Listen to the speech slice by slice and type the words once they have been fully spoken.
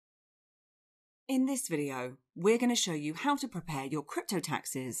In this video, we're going to show you how to prepare your crypto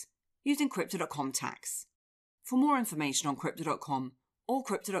taxes using Crypto.com Tax. For more information on Crypto.com or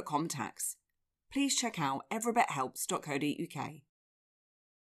Crypto.com Tax, please check out everybethelps.co.uk.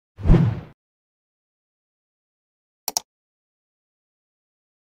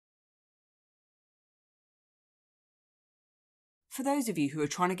 For those of you who are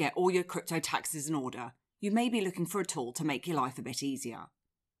trying to get all your crypto taxes in order, you may be looking for a tool to make your life a bit easier.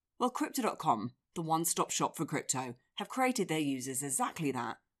 Well, Crypto.com, the one-stop shop for crypto, have created their users exactly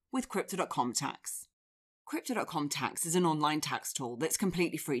that with Crypto.com Tax. Crypto.com Tax is an online tax tool that's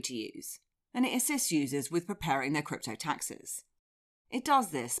completely free to use, and it assists users with preparing their crypto taxes. It does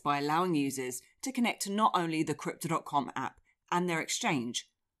this by allowing users to connect to not only the Crypto.com app and their exchange,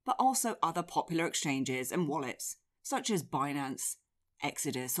 but also other popular exchanges and wallets, such as Binance,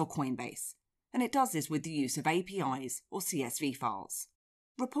 Exodus or Coinbase, and it does this with the use of APIs or CSV files.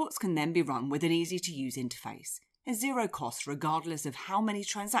 Reports can then be run with an easy-to-use interface at zero cost regardless of how many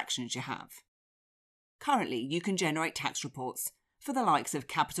transactions you have. Currently, you can generate tax reports for the likes of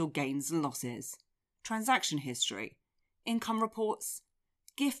capital gains and losses, transaction history, income reports,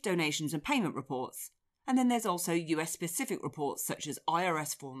 gift donations and payment reports, and then there's also US-specific reports such as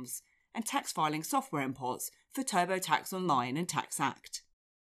IRS forms and tax filing software imports for TurboTax Online and TaxAct.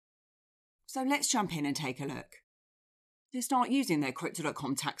 So let's jump in and take a look. To start using their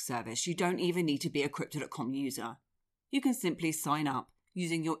Crypto.com tax service, you don't even need to be a Crypto.com user. You can simply sign up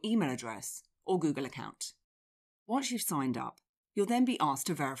using your email address or Google account. Once you've signed up, you'll then be asked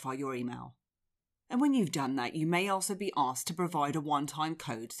to verify your email. And when you've done that, you may also be asked to provide a one-time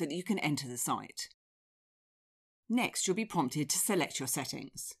code so that you can enter the site. Next, you'll be prompted to select your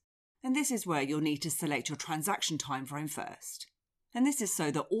settings. And this is where you'll need to select your transaction time frame first. And this is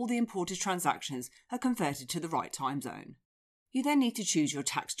so that all the imported transactions are converted to the right time zone. You then need to choose your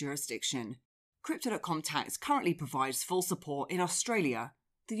tax jurisdiction. Crypto.com Tax currently provides full support in Australia,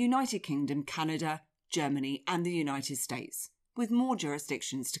 the United Kingdom, Canada, Germany, and the United States, with more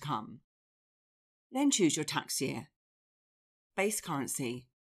jurisdictions to come. Then choose your tax year, base currency,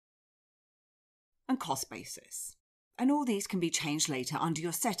 and cost basis. And all these can be changed later under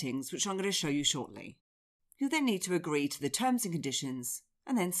your settings, which I'm going to show you shortly. You'll then need to agree to the terms and conditions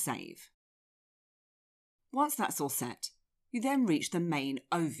and then save. Once that's all set, you then reach the main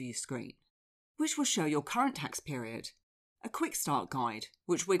overview screen, which will show your current tax period, a quick start guide,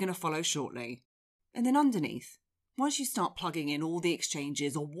 which we're going to follow shortly, and then underneath, once you start plugging in all the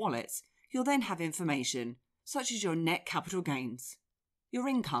exchanges or wallets, you'll then have information such as your net capital gains, your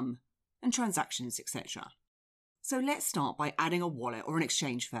income, and transactions, etc. So let's start by adding a wallet or an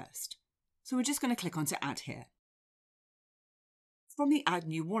exchange first. So we're just going to click on to add here. From the Add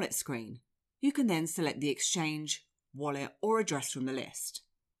New Wallet screen, you can then select the exchange, wallet or address from the list.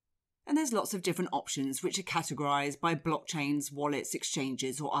 And there's lots of different options which are categorized by blockchains, wallets,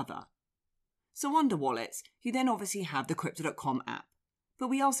 exchanges or other. So under wallets, you then obviously have the Crypto.com app, but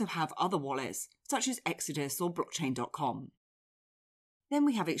we also have other wallets such as Exodus or blockchain.com. Then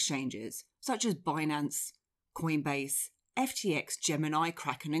we have exchanges such as Binance, Coinbase, FTX, Gemini,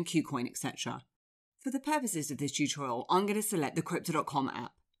 Kraken and KuCoin, etc. For the purposes of this tutorial, I'm going to select the Crypto.com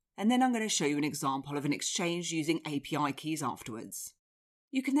app, and then I'm going to show you an example of an exchange using API keys afterwards.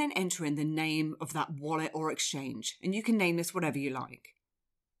 You can then enter in the name of that wallet or exchange, and you can name this whatever you like.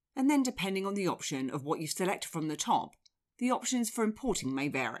 And then depending on the option of what you've selected from the top, the options for importing may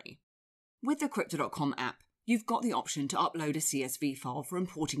vary. With the Crypto.com app, you've got the option to upload a CSV file for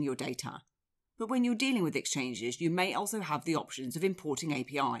importing your data. But when you're dealing with exchanges, you may also have the options of importing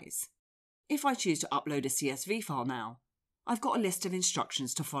APIs. If I choose to upload a CSV file now, I've got a list of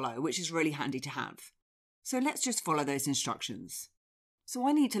instructions to follow, which is really handy to have. So let's just follow those instructions. So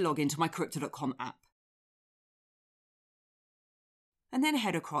I need to log into my Crypto.com app. And then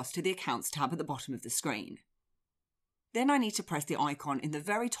head across to the Accounts tab at the bottom of the screen. Then I need to press the icon in the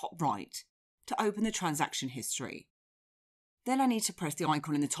very top right to open the transaction history. Then I need to press the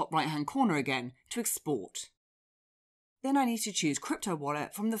icon in the top right-hand corner again to export. Then I need to choose Crypto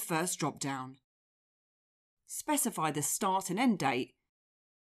Wallet from the first drop-down. Specify the start and end date,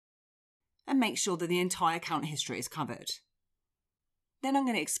 and make sure that the entire account history is covered. Then I'm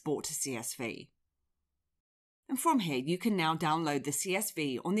going to export to CSV. And from here, you can now download the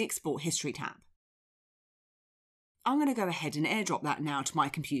CSV on the Export History tab. I'm going to go ahead and airdrop that now to my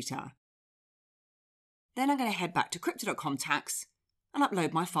computer. Then I'm going to head back to Crypto.com Tax and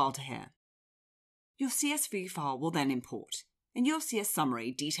upload my file to here. Your CSV file will then import, and you'll see a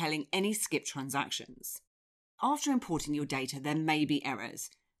summary detailing any skipped transactions. After importing your data, there may be errors.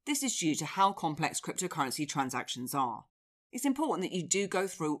 This is due to how complex cryptocurrency transactions are. It's important that you do go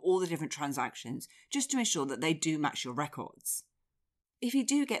through all the different transactions just to ensure that they do match your records. If you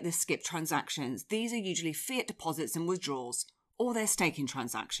do get the skip transactions, these are usually fiat deposits and withdrawals, or they're staking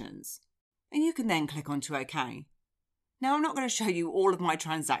transactions. And you can then click on to OK. Now, I'm not going to show you all of my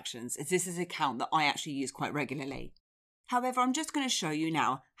transactions, as this is an account that I actually use quite regularly. However, I'm just going to show you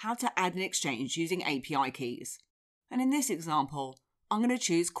now how to add an exchange using API keys. And in this example, I'm going to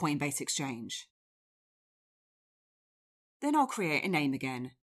choose Coinbase Exchange. Then I'll create a name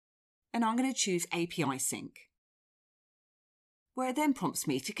again, and I'm going to choose API Sync, where it then prompts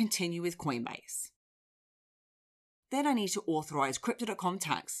me to continue with Coinbase. Then I need to authorize Crypto.com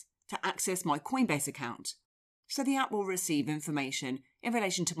Tax to access my Coinbase account, so the app will receive information in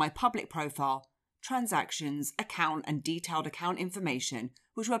relation to my public profile, transactions, account and detailed account information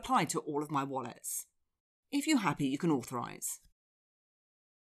which will apply to all of my wallets. If you're happy, you can authorize.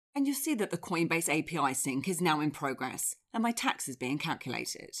 And you'll see that the Coinbase API sync is now in progress and my tax is being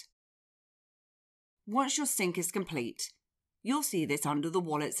calculated. Once your sync is complete, you'll see this under the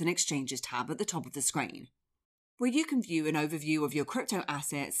Wallets and Exchanges tab at the top of the screen, where you can view an overview of your crypto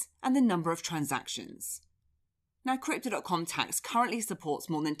assets and the number of transactions. Now, Crypto.com Tax currently supports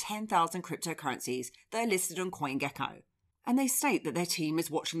more than 10,000 cryptocurrencies that are listed on CoinGecko, and they state that their team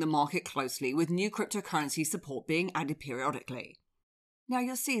is watching the market closely with new cryptocurrency support being added periodically. Now,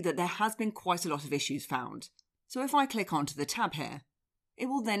 you'll see that there has been quite a lot of issues found, so if I click onto the tab here, it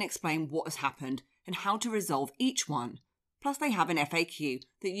will then explain what has happened and how to resolve each one, plus they have an FAQ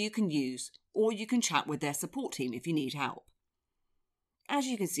that you can use, or you can chat with their support team if you need help. As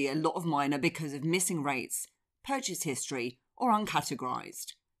you can see, a lot of mine are because of missing rates, purchase history, or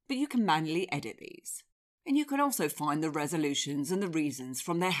uncategorized, but you can manually edit these. And you can also find the resolutions and the reasons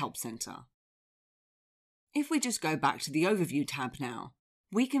from their help center. If we just go back to the Overview tab now,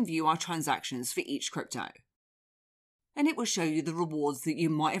 we can view our transactions for each crypto. And it will show you the rewards that you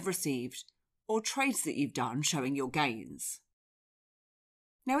might have received, or trades that you've done showing your gains.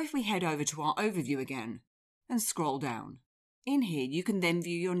 Now if we head over to our Overview again, and scroll down, in here you can then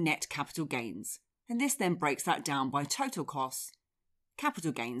view your net capital gains, and this then breaks that down by total costs,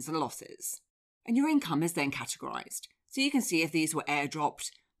 capital gains and losses. And your income is then categorized, so you can see if these were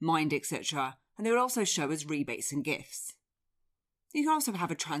airdropped, mined, etc., and they will also show as rebates and gifts. You can also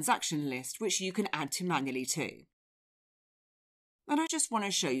have a transaction list which you can add to manually too. And I just want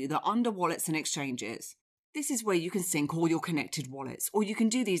to show you that under Wallets and Exchanges, this is where you can sync all your connected wallets, or you can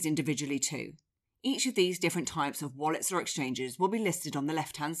do these individually too. Each of these different types of wallets or exchanges will be listed on the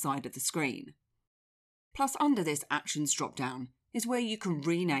left-hand side of the screen. Plus, under this Actions drop-down is where you can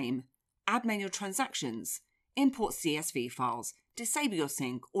rename, add manual transactions, import CSV files, disable your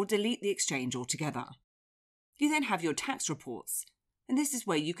sync, or delete the exchange altogether. You then have your tax reports, and this is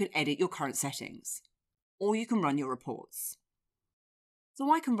where you can edit your current settings, or you can run your reports.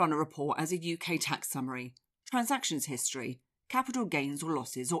 So I can run a report as a UK tax summary, transactions history, capital gains or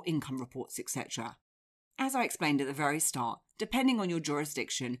losses or income reports, etc. As I explained at the very start, depending on your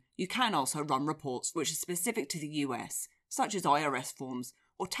jurisdiction, you can also run reports which are specific to the US, such as IRS forms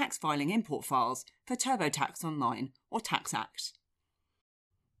or tax filing import files for TurboTax Online or TaxAct.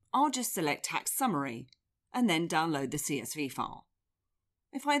 I'll just select Tax Summary and then download the CSV file.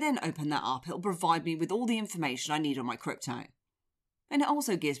 If I then open that up, it'll provide me with all the information I need on my crypto. And it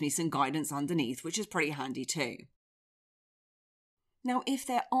also gives me some guidance underneath, which is pretty handy too. Now, if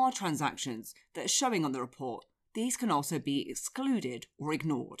there are transactions that are showing on the report, these can also be excluded or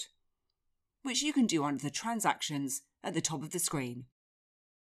ignored, which you can do under the Transactions at the top of the screen.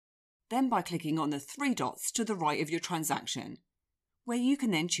 Then by clicking on the three dots to the right of your transaction, where you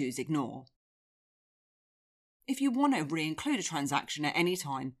can then choose Ignore. If you want to re-include a transaction at any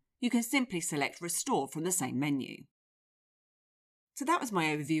time, you can simply select Restore from the same menu. So that was my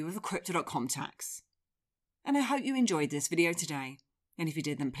overview of Crypto.com Tax. And I hope you enjoyed this video today. And if you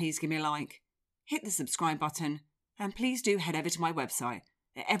did, then please give me a like, hit the subscribe button, and please do head over to my website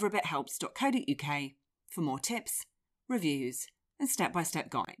at everybithelps.co.uk for more tips, reviews, and step-by-step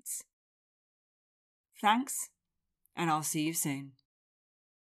guides. Thanks, and I'll see you soon.